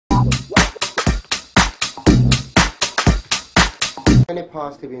Any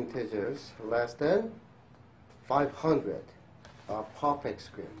positive integers less than 500 are perfect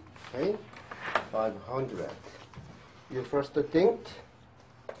square. Okay, 500. You first think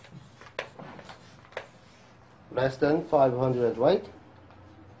less than 500, right?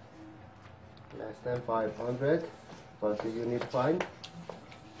 Less than 500, but you need to find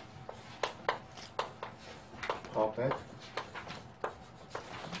perfect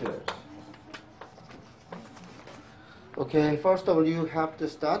squares. Okay, first of all, you have to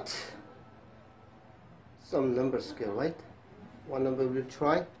start some number scale, right? What number will you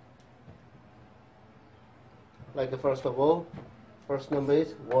try? Like first of all, first number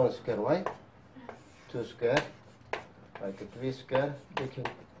is 1 square, right? 2 square, like 3 square. You can,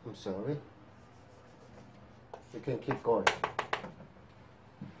 I'm sorry. You can keep going.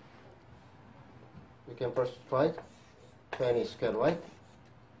 You can first try 20 square, right?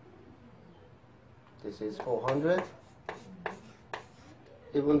 This is 400.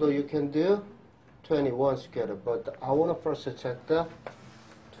 Even though you can do 21 square, but I want to first check the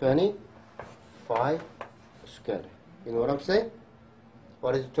 25 square. You know what I'm saying?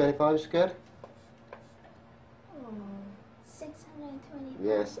 What is 25 square? 625.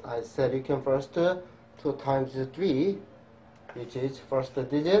 Yes, I said you can first 2 times 3, which is first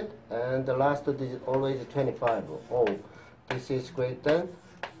digit, and the last digit always 25. Oh, this is greater than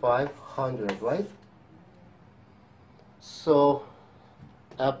 500, right? So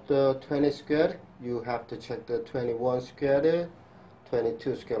after 20 square, you have to check the 21 square,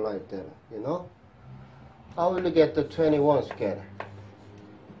 22 square like that, you know? How will you get the 21 square?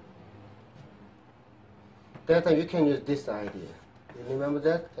 That time you can use this idea. You remember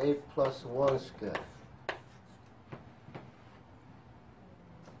that? A plus 1 square.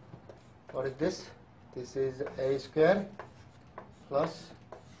 What is this? This is a square plus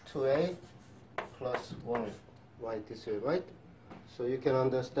 2a plus 1. Right this way, right? So you can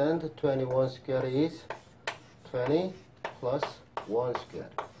understand 21 square is 20 plus 1 square.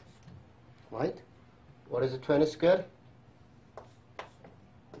 Right? What is 20 square?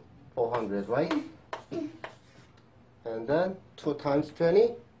 400, right? And then 2 times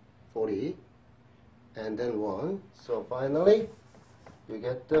 20, 40. And then 1. So finally, you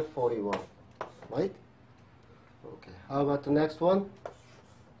get the 41. Right? Okay. How about the next one?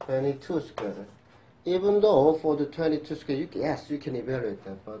 22 square. Even though for the 22 square, yes, you can evaluate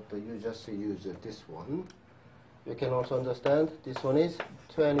that, but you just use this one. You can also understand this one is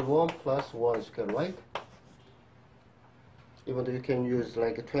 21 plus 1 square, right? Even though you can use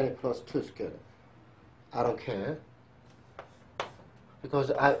like 20 plus 2 square. I don't care.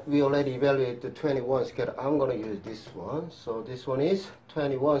 Because we already evaluated the 21 square, I'm going to use this one. So this one is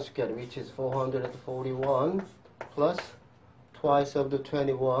 21 square, which is 441 plus twice of the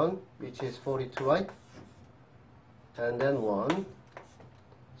 21, which is 42, right? And then 1.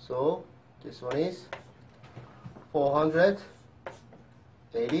 So this one is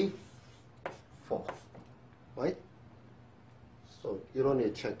 484, right? So you don't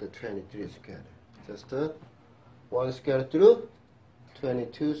need to check the 23 square. Just 1 square through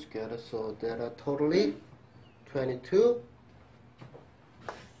 22 square. So there are totally 22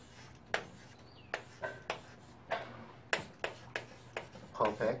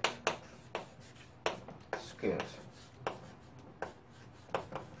 perfect squares,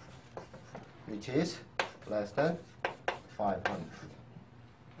 which is less than 500.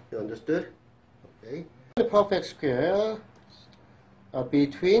 You understood? Okay. The perfect square are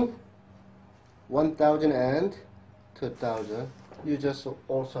between 1000 and 2000. You just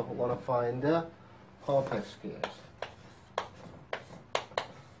also want to find the perfect squares.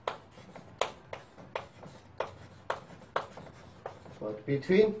 But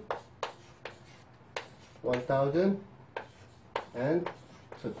between 1000 and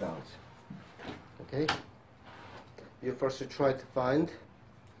 2000. Okay? You first try to find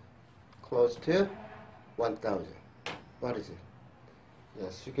close to 1000. What is it?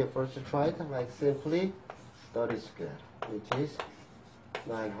 Yes, you can first try it like simply 30 square, which is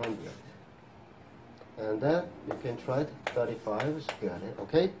 900. And then you can try 35 square,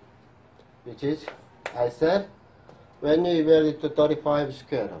 okay? Which is, I said, when you evaluate the 35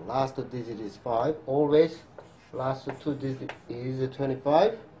 square, last digit is 5. Always last 2 digit is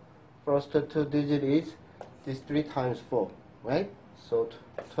 25. First 2 digit is this 3 times 4, right? So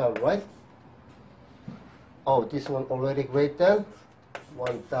 12, right? Oh, this one already greater than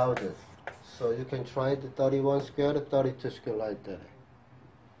 1000. So you can try the 31 square, 32 square like that.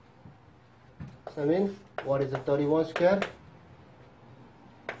 So I mean, what is the 31 square?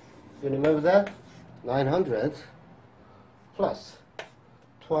 You remember that? 900 plus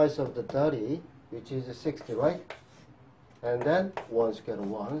twice of the 30, which is 60, right? And then 1 squared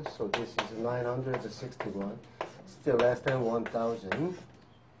 1, so this is 961, still less than 1000.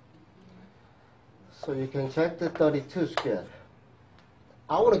 So you can check the 32 squared.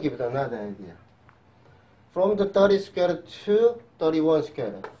 I want to give it another idea. From the 30 squared to 31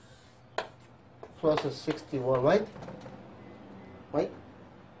 squared, plus a 61, right? Right?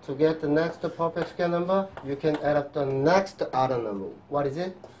 To get the next perfect square number, you can add up the next other number. What is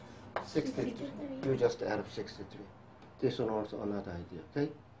it? 63. You just add up 63. This one also another idea,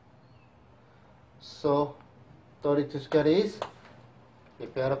 okay? So 32 squared is,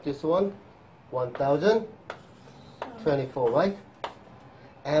 if you add up this one, 1024, right?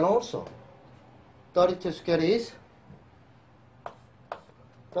 And also 32 squared is,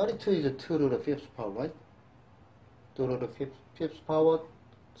 32 is a 2 to the 5th power, right? 2 to the 5th power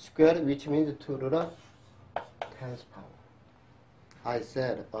squared, which means 2 to the 10th power. I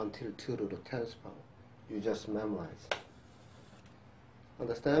said until 2 to the 10th power. You just memorize.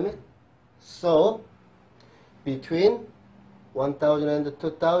 Understand me? So, between 1000 and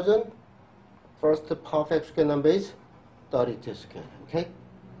 2000, first perfect square number is 32 squared, okay?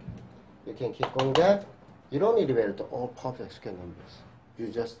 You can keep going there. You don't need to write all perfect square numbers. You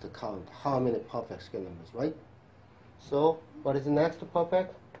just count how many perfect square numbers, right? So, what is the next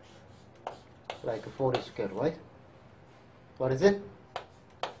perfect? Like 40 squared, right? What is it?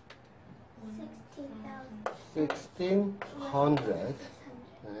 1600.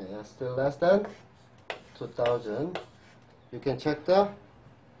 Yeah, still less than 2000. You can check the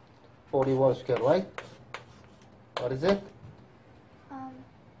 41 squared, right? What is it?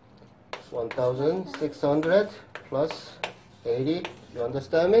 1600 plus 80. You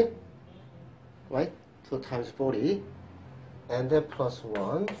understand me? Right? 2 times 40. And then plus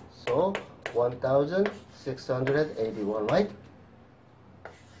 1. So 1681, right?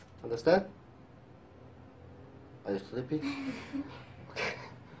 Understand? Are you sleepy? Okay.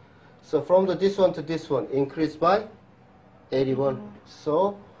 So from this one to this one, increase by 81.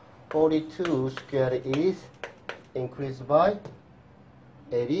 So 42 squared is increased by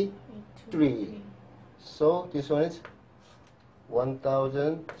 83. So this one is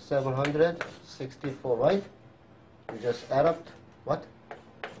 1764, right? You just add up what?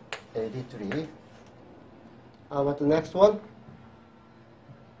 83. How about the next one?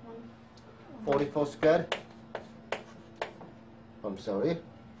 44 squared. I'm sorry.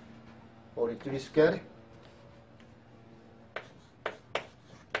 43 squared.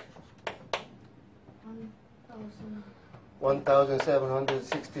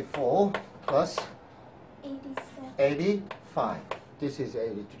 1764 plus 85. This is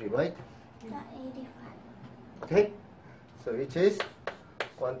 83, right? Not 85. Okay. So which is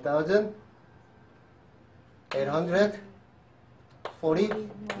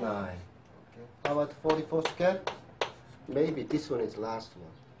 1849. Okay. How about 44 squared? Maybe this one is last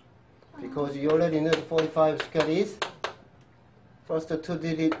one. Because you already know the 45 squared is, first the 2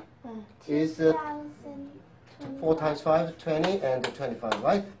 digit is 4 times 5, 20, and 25,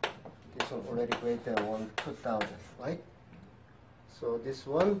 right? This one already greater than 2000, right? So this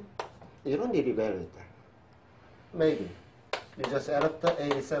one, you don't need to evaluate that. Maybe. You just add up the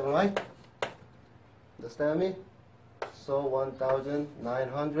 87, right? Understand me? So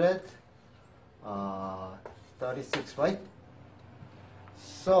 1936, right?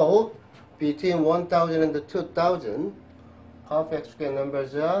 So between 1000 and 2000, perfect square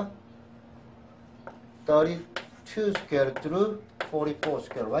numbers are 32 squared through 44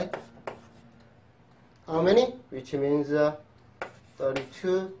 squared, right? How many? Which means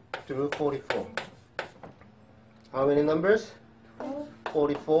 32 through 44. How many numbers?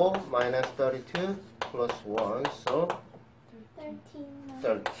 44 minus 32 plus 1, so 13.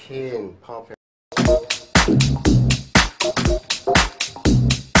 13. Perfect.